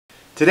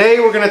Today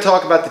we're going to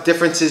talk about the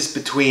differences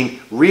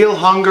between real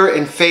hunger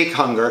and fake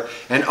hunger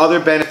and other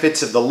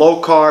benefits of the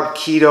low-carb,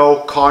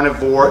 keto,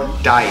 carnivore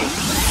diet.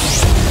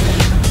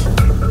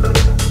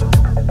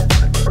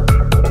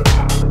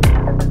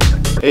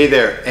 Hey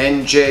there,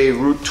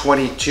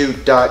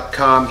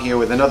 njroute22.com here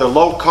with another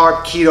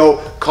low-carb,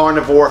 keto,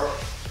 carnivore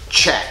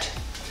chat.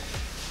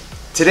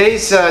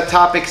 Today's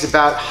topic is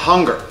about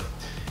hunger.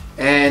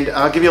 And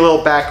I'll give you a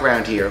little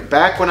background here.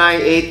 Back when I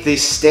ate the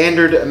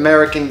standard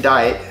American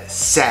diet,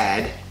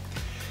 SAD,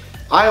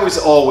 I was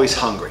always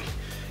hungry.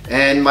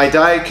 And my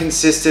diet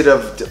consisted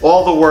of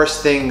all the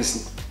worst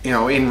things, you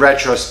know, in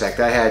retrospect.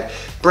 I had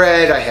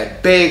bread, I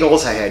had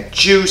bagels, I had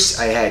juice,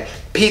 I had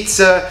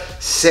pizza,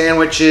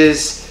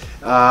 sandwiches,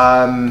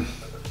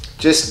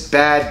 just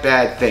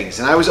bad things.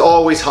 And I was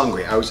always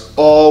hungry. I was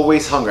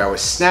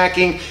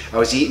snacking, I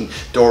was eating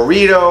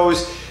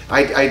Doritos.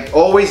 I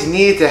always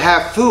needed to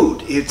have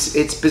food.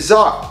 It's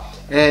bizarre.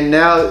 And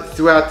now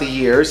throughout the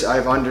years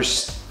I've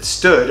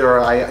understood,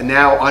 or I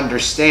now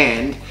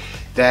understand,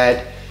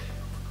 that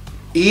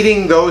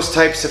eating those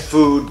types of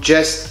food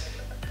just,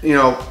 you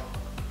know,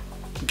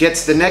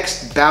 gets the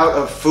next bout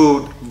of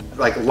food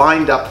like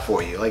lined up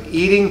for you. Like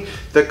eating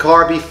the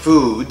carby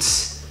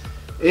foods,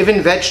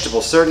 even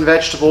vegetables, certain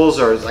vegetables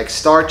or like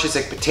starches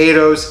like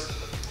potatoes,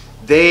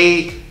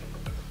 they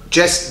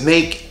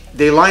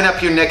line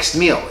up your next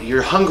meal.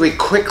 You're hungry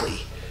quickly.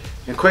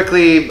 And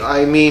quickly,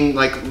 I mean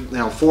like, you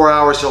know, 4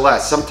 hours or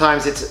less.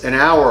 Sometimes it's an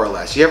hour or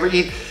less. You ever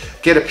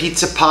get a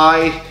pizza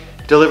pie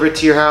delivered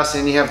to your house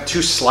and you have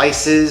 2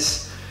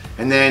 slices,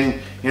 and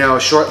then, you know,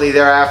 shortly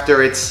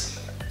thereafter it's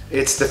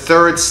the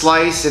 3rd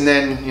slice, and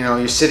then, you know,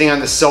 you're sitting on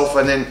the sofa,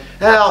 and then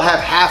I'll have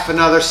half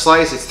another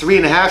slice. It's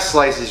 3.5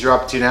 slices you're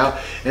up to now,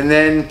 and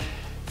then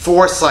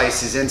 4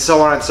 slices, and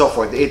so on and so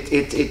forth.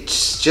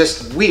 It's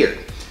just weird.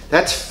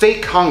 That's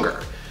fake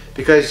hunger,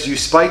 because you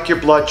spike your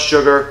blood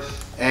sugar,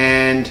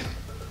 and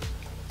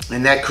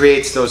that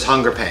creates those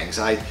hunger pangs.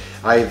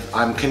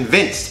 I'm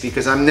convinced,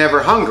 because I'm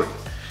never hungry.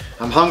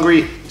 I'm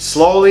hungry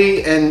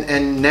slowly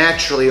and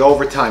naturally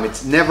over time.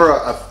 It's never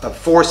a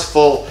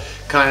forceful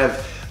kind of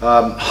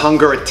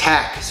hunger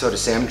attack, so to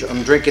say.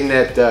 I'm drinking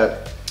that,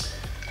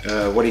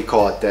 what do you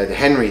call it, the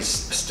Henry's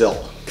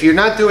still. If you're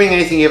not doing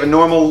anything, you have a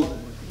normal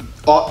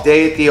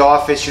day at the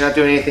office, you're not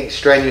doing anything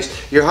strenuous,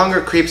 your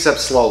hunger creeps up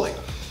slowly.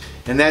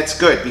 And that's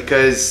good,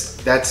 because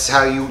that's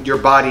how your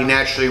body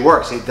naturally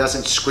works. It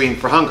doesn't scream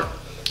for hunger,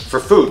 for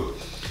food.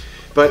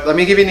 But let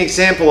me give you an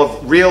example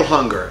of real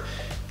hunger.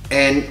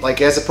 And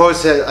like, as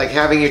opposed to like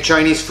having your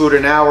Chinese food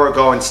an hour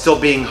ago and still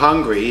being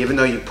hungry, even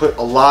though you put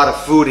a lot of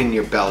food in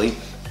your belly,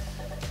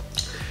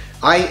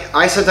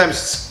 I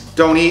sometimes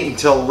don't eat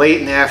until late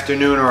in the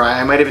afternoon, or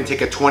I might even take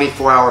a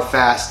 24-hour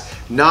fast,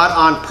 not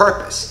on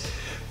purpose.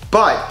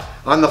 But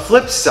on the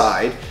flip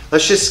side,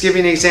 let's just give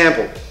you an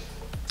example.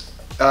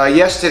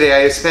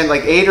 Yesterday I spent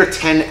like 8 or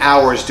 10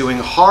 hours doing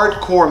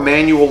hardcore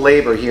manual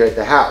labor here at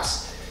the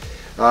house.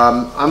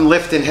 I'm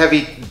lifting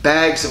heavy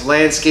bags of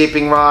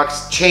landscaping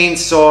rocks,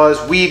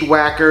 chainsaws, weed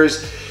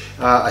whackers,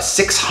 a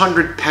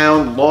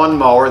 600-pound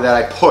lawnmower that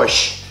I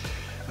push.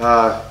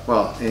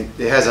 Well,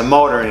 it has a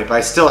motor in it, but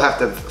I still have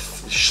to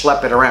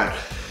schlep it around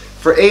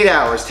for 8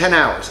 hours, 10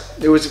 hours.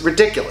 It was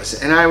ridiculous,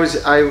 and I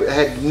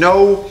had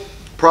no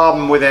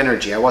problem with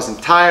energy. I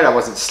wasn't tired, I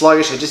wasn't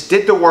sluggish. I just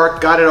did the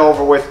work, got it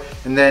over with,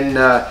 and then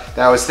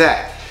that was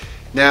that.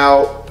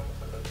 Now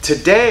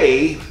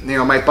today, you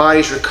know, my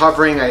body's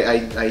recovering.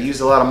 I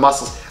used a lot of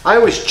muscles. I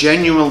was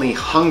genuinely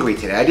hungry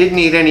today. I didn't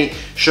eat any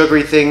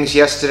sugary things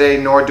yesterday,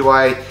 nor do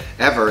I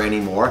ever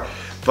anymore.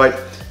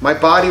 But my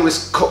body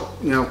was,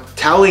 you know,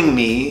 telling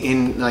me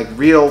in like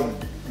real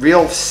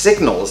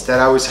signals that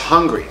I was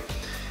hungry.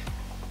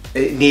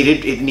 It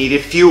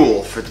needed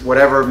fuel for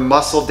whatever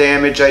muscle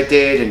damage I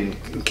did and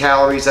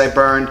calories I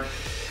burned.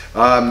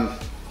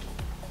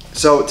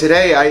 So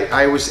today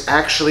I was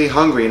actually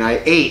hungry, and I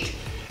ate.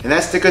 And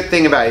that's the good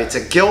thing about it. It's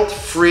a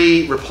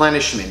guilt-free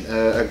replenishment,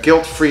 a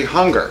guilt-free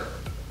hunger.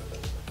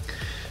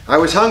 I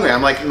was hungry.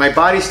 I'm like, my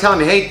body's telling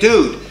me, hey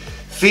dude,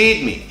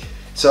 feed me.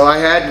 So I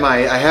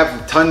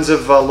have tons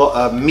of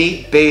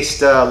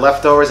meat-based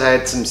leftovers. I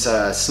had some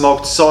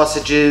smoked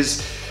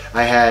sausages.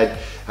 I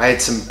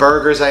had some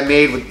burgers I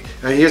made with,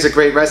 here's a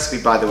great recipe,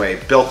 by the way,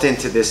 built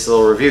into this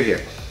little review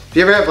here. If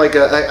you ever have like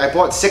I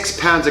bought 6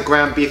 pounds of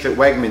ground beef at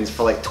Wegmans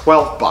for like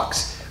 12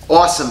 bucks.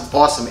 Awesome,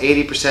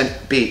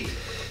 80% beef.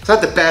 It's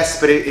not the best,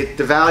 but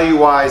the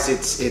value-wise,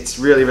 it's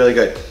really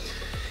good.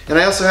 And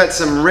I also had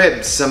some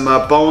ribs, some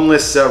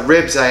boneless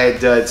ribs I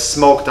had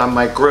smoked on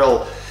my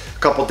grill a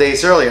couple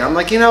days earlier. I'm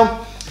like, you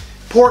know,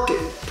 pork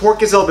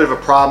is a little bit of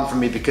a problem for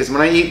me, because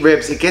when I eat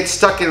ribs, it gets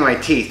stuck in my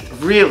teeth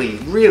really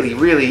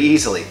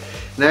easily.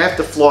 And I have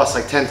to floss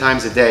like 10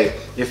 times a day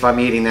if I'm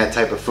eating that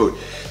type of food.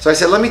 So I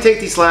said, let me take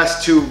these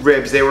last 2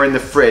 ribs, they were in the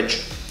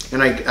fridge,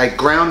 and I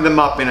ground them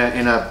up in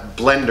a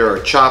blender or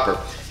chopper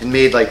and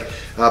made like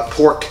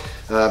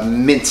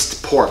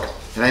minced pork.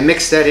 And I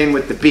mixed that in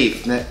with the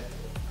beef. And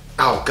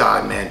oh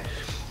God, man.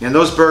 And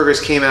those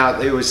burgers came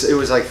out, it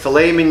was like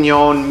filet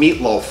mignon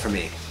meatloaf for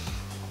me.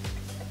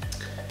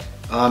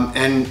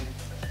 And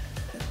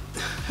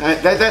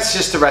that's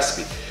just the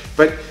recipe.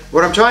 But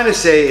what I'm trying to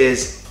say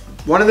is,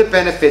 one of the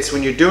benefits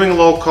when you're doing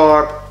low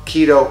carb,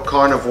 keto,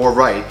 carnivore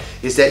right,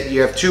 is that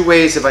you have two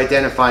ways of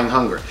identifying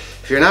hunger.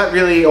 If you're not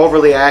really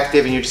overly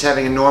active and you're just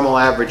having a normal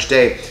average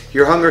day,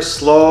 your hunger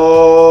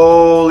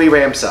slowly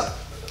ramps up.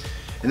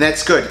 And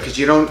that's good, because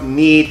you don't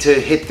need to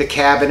hit the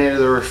cabinet or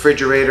the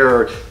refrigerator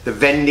or the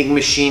vending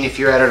machine if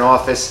you're at an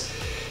office.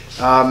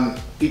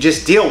 You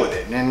just deal with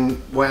it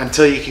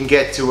until you can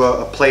get to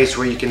a place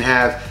where you can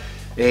have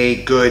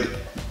a good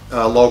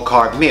low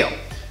carb meal.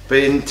 But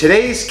in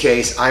today's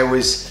case, I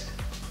was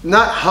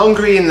not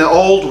hungry in the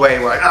old way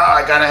where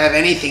I gotta have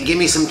anything, give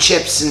me some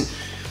chips, and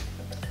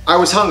I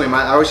was hungry.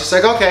 I was just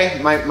like, okay,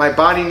 my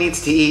body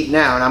needs to eat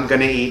now, and I'm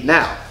gonna eat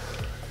now.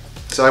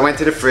 So I went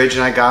to the fridge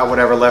and I got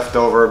whatever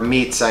leftover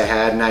meats I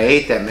had and I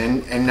ate them,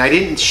 and I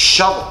didn't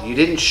shovel. You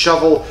didn't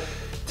shovel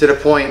to the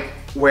point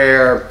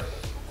where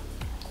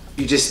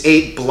you just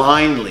ate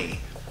blindly.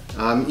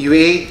 You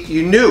ate,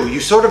 you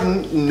sort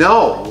of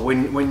know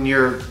when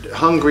you're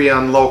hungry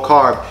on low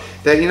carb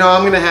that,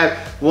 I'm gonna have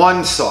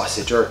one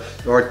sausage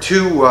or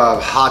two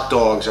hot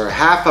dogs or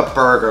half a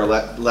burger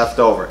left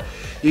over.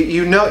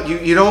 You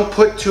don't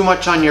put too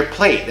much on your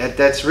plate.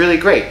 That's really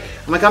great.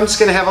 I'm like, I'm just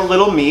gonna have a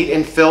little meat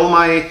and fill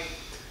my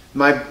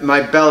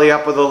belly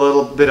up with a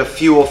little bit of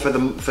fuel for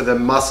the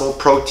muscle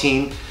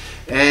protein,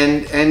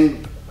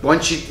 and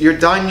once you're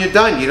done, you're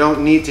done. You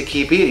don't need to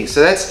keep eating.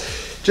 So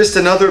that's just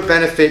another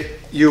benefit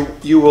you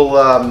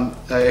will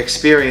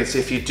experience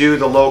if you do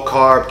the low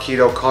carb,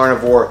 keto,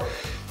 carnivore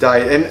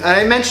diet. And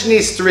I mentioned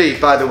these three,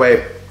 by the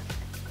way,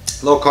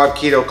 low carb,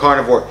 keto,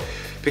 carnivore,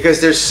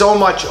 because there's so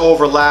much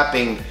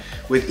overlapping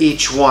with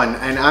each one,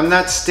 and I'm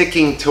not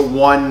sticking to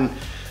one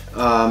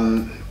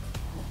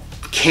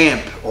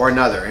camp or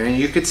another. And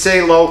you could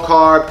say low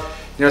carb,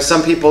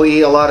 some people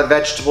eat a lot of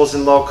vegetables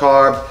in low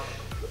carb,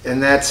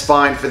 and that's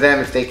fine for them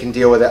if they can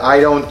deal with it.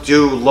 I don't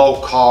do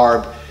low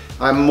carb.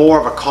 I'm more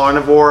of a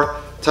carnivore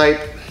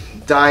type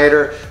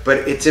dieter, but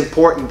it's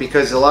important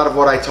because a lot of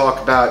what I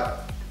talk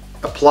about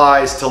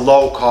applies to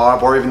low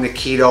carb or even the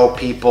keto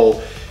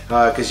people,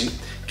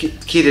 because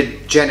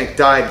ketogenic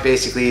diet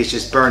basically is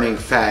just burning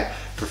fat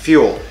for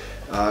fuel.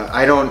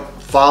 I don't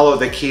follow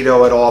the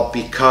keto at all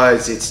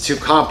because it's too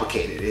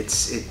complicated.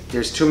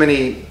 There's too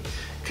many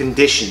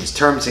conditions,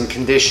 terms and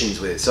conditions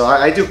with it. So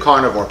I do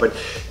carnivore, but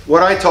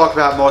what I talk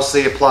about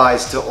mostly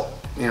applies to,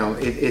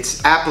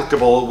 it's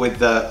applicable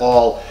with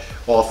all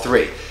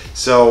three.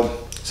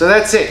 So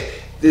that's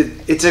it.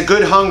 It's a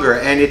good hunger,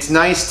 and it's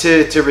nice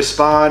to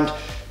respond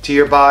to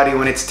your body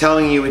when it's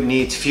telling you it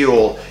needs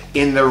fuel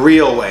in the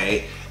real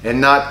way and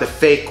not the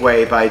fake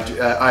way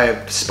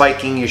by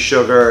spiking your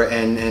sugar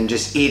and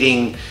just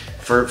eating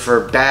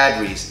for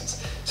bad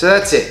reasons. So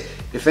that's it.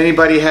 If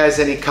anybody has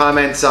any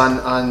comments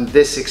on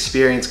this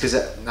experience, because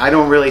I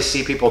don't really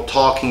see people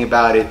talking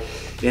about it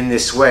in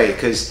this way,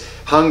 because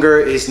hunger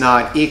is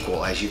not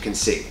equal, as you can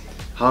see.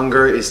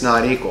 Hunger is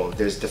not equal.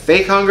 There's the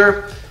fake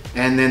hunger,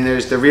 and then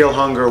there's the real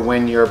hunger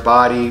when your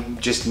body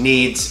just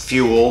needs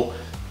fuel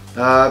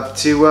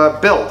to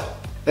build.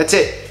 That's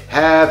it.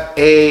 Have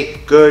a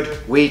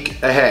good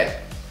week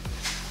ahead.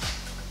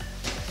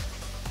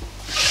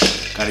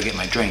 Gotta get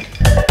my drink.